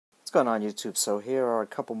What's going on, YouTube? So here are a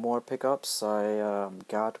couple more pickups I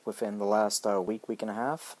got within the last week and a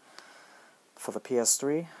half. For the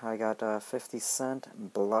PS3, I got 50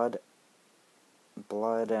 Cent, Blood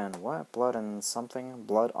and what? Blood and something?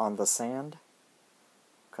 Blood on the Sand.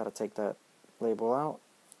 Gotta take that label out.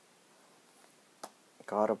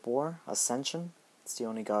 God of War, Ascension. It's the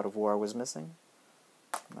only God of War I was missing.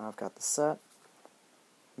 Now I've got the set.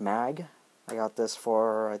 Mag. I got this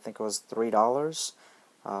for, I think it was $3.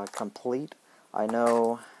 Complete. I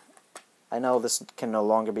know this can no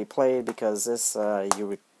longer be played because this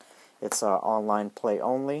it's online play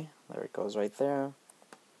only. There it goes right there.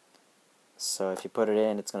 So if you put it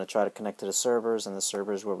in, it's going to try to connect to the servers, and the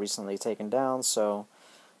servers were recently taken down. So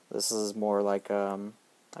this is more like I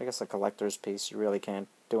guess a collector's piece. You really can't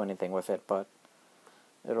do anything with it, but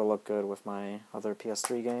it'll look good with my other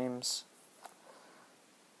PS3 games.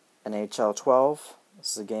 NHL 12.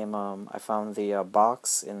 This is a game I found the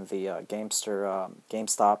box in the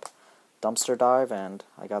GameStop dumpster dive, and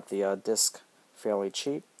I got the disc fairly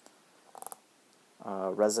cheap.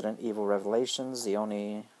 Resident Evil Revelations, the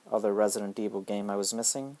only other Resident Evil game I was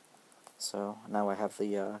missing. So now I have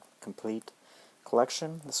the complete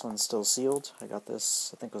collection. This one's still sealed. I got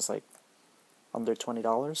this, I think it was like under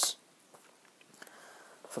 $20.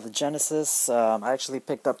 For the Genesis, I actually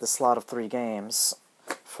picked up the slot of 3 games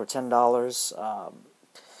for $10.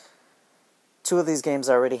 Two of these games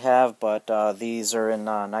I already have, but these are in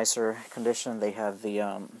nicer condition. They have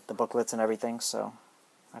the booklets and everything, so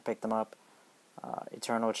I picked them up.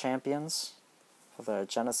 Eternal Champions for the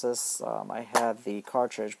Genesis. I had the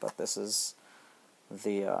cartridge, but this is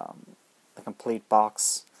the complete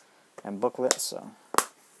box and booklet, so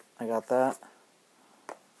I got that.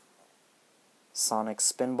 Sonic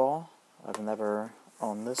Spinball. I've never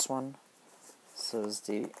owned this one. This is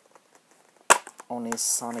the only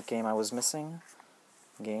Sonic game I was missing.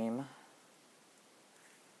 Game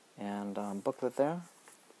and booklet there.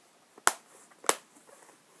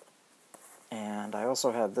 And I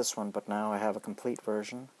also had this one, but now I have a complete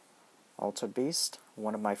version. Altered Beast,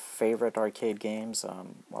 one of my favorite arcade games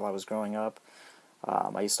while I was growing up.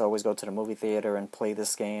 I used to always go to the movie theater and play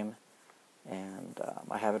this game. And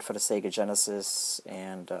I have it for the Sega Genesis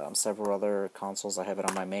and several other consoles. I have it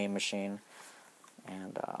on my main machine.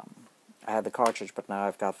 And I had the cartridge, but now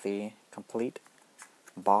I've got the complete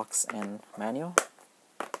box and manual.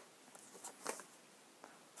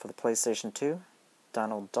 For the PlayStation 2,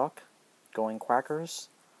 Donald Duck, Going Quackers.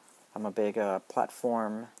 I'm a big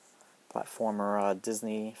platformer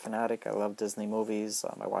Disney fanatic. I love Disney movies.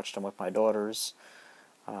 I watched them with my daughters.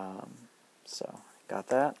 So, got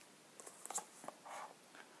that.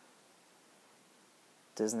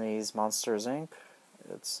 Disney's Monsters, Inc.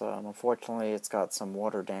 It's unfortunately it's got some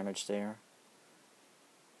water damage there,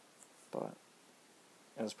 but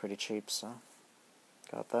it was pretty cheap, so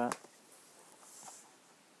got that.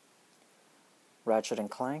 Ratchet and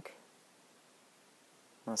Clank.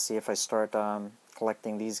 Let's see if I start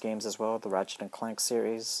collecting these games as well, the Ratchet and Clank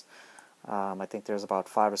series. I think there's about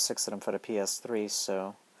 5 or 6 of them for the PS3,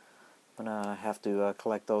 so I'm gonna have to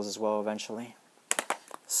collect those as well eventually.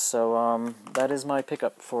 So that is my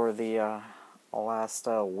pickup for the last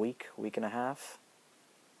week and a half.